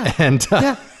song. Yeah. And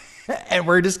and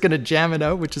we're just going to jam it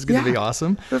out, which is going to be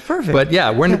awesome. That's perfect. But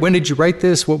yeah, when did you write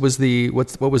this? What was the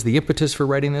impetus for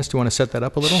writing this? Do you want to set that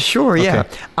up a little? Sure, yeah.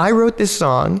 Okay. I wrote this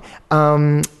song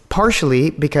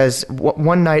partially because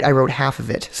one night I wrote half of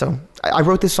it. So I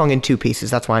wrote this song in 2 pieces.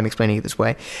 That's why I'm explaining it this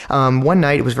way. One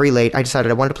night, it was very late. I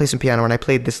decided I wanted to play some piano, and I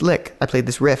played this lick. I played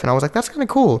this riff, and I was like, that's kind of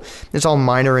cool. It's all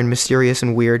minor and mysterious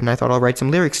and weird, and I thought I'll write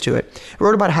some lyrics to it. I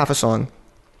wrote about half a song.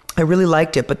 I really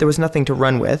liked it, but there was nothing to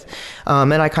run with.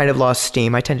 And I kind of lost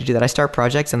steam. I tend to do that. I start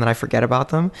projects and then I forget about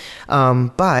them.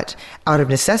 But out of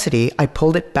necessity, I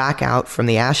pulled it back out from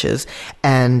the ashes,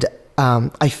 and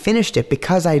I finished it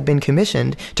because I had been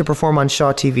commissioned to perform on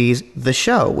Shaw TV's The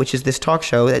Show, which is this talk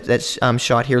show that's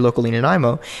shot here locally in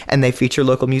Nanaimo, and they feature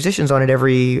local musicians on it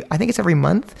I think it's every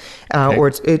month, or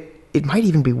it might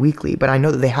even be weekly, but I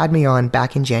know that they had me on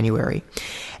back in January,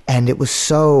 and it was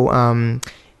so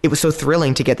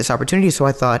thrilling to get this opportunity. So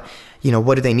I thought,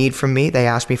 what do they need from me? They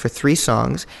asked me for 3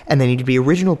 songs, and they needed to be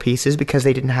original pieces because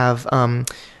they didn't have,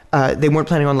 they weren't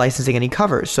planning on licensing any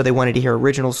covers. So they wanted to hear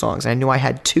original songs. And I knew I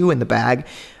had 2 in the bag,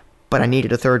 but I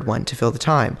needed a 3rd one to fill the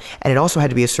time. And it also had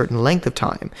to be a certain length of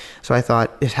time. So I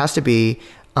thought it has to be,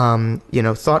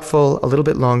 thoughtful, a little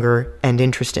bit longer, and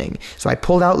interesting. So I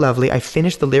pulled out Lovely. I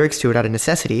finished the lyrics to it out of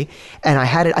necessity, and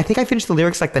I think I finished the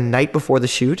lyrics like the night before the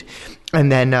shoot, and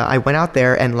then I went out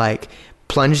there and like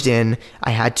plunged in. I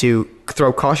had to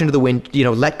throw caution to the wind,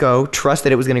 let go, trust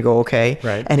that it was going to go okay.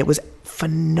 Right. And it was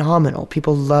phenomenal.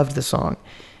 People loved the song,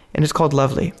 and it's called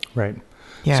Lovely. Right.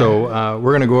 Yeah. So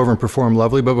we're going to go over and perform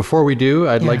Lovely. But before we do,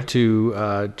 I'd like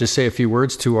to just say a few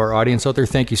words to our audience out there.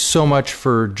 Thank you so much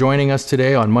for joining us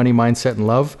today on Money, Mindset, and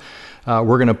Love.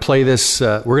 We're gonna play this.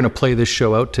 We're gonna play this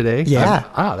show out today. Yeah.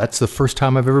 That's the first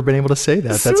time I've ever been able to say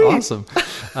that. That's Sweet.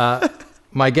 awesome.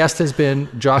 My guest has been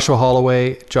Joshua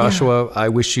Holloway. Joshua, I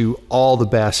wish you all the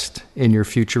best in your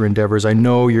future endeavors. I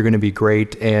know you're going to be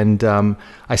great. And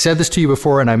I said this to you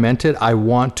before, and I meant it. I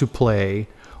want to play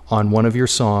on one of your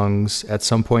songs at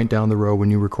some point down the road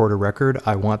when you record a record.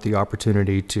 I want the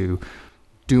opportunity to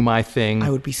do my thing. I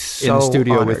would be so in the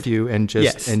studio honored. with you and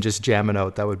just jam it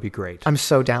out. That would be great. I'm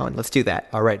so down. Let's do that.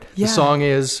 All right. Yeah. The song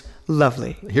is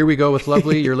Lovely. Here we go with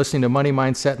Lovely. You're listening to Money,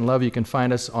 Mindset, and Love. You can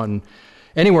find us on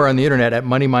anywhere on the internet at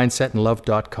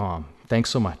moneymindsetandlove.com. Thanks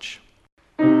so much.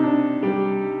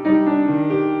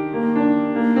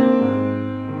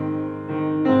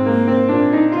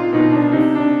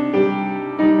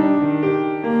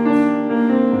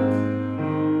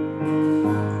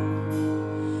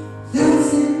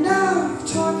 That's enough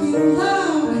talking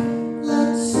loud.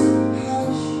 Let's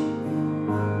hush.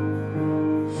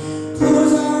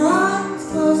 Close our eyes,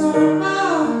 close our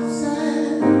mouths,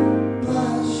 and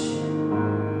blush.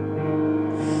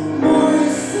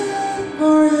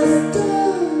 Morris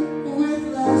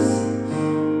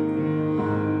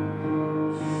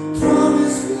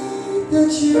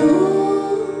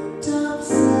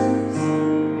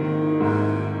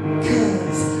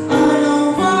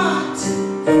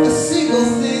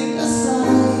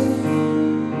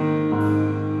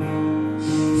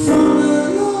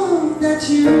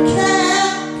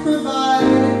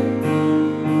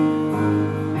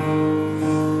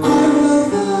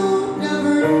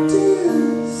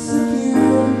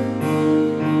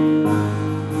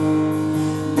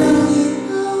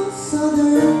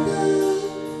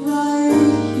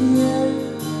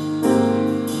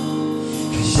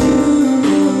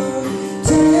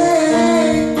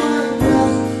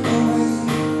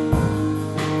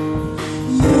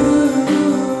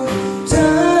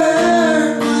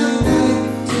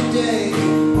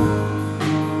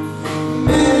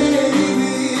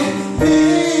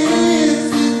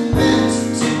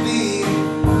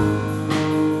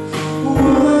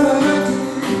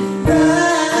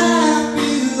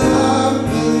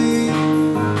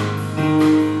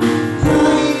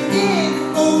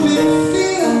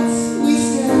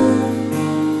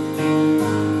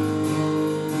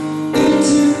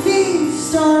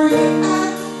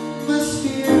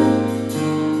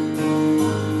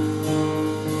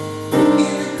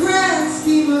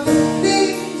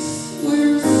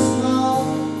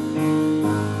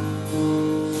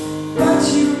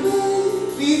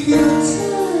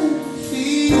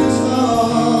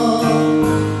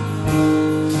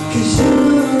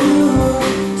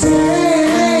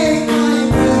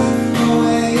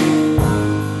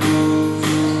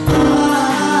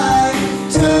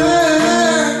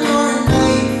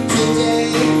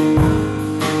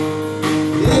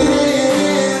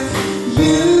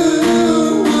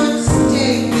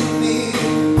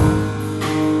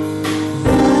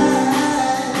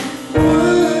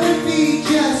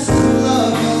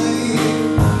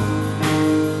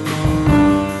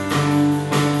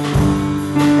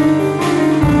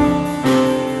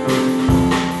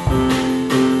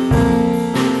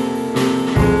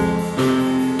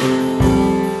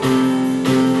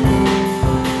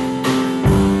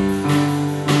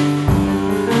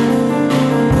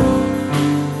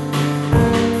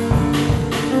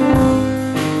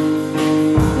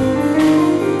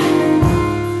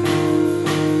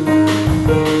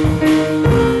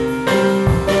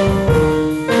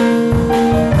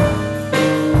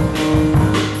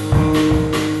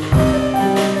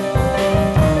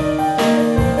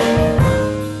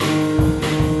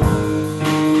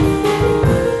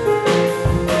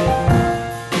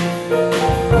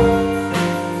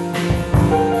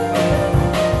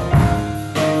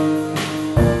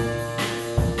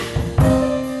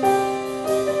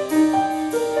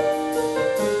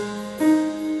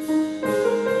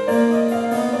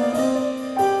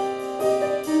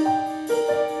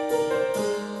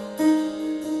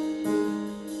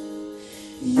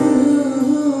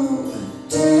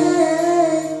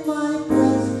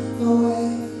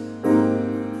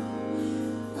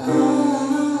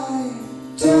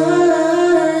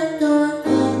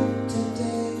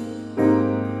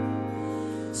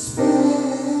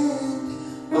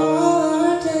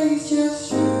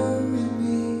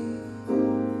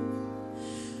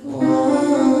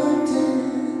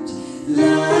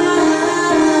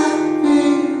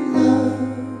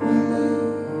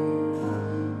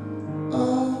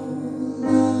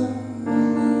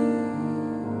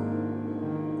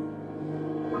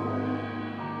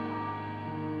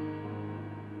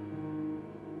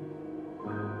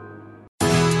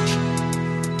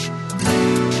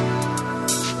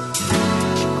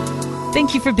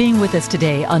Thank you for being with us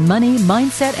today on Money,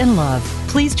 Mindset, and Love.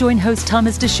 Please join host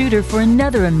Thomas DeSchutter for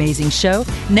another amazing show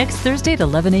next Thursday at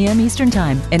 11 a.m. Eastern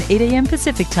Time and 8 a.m.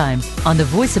 Pacific Time on the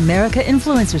Voice America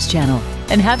Influencers Channel.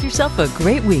 And have yourself a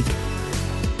great week.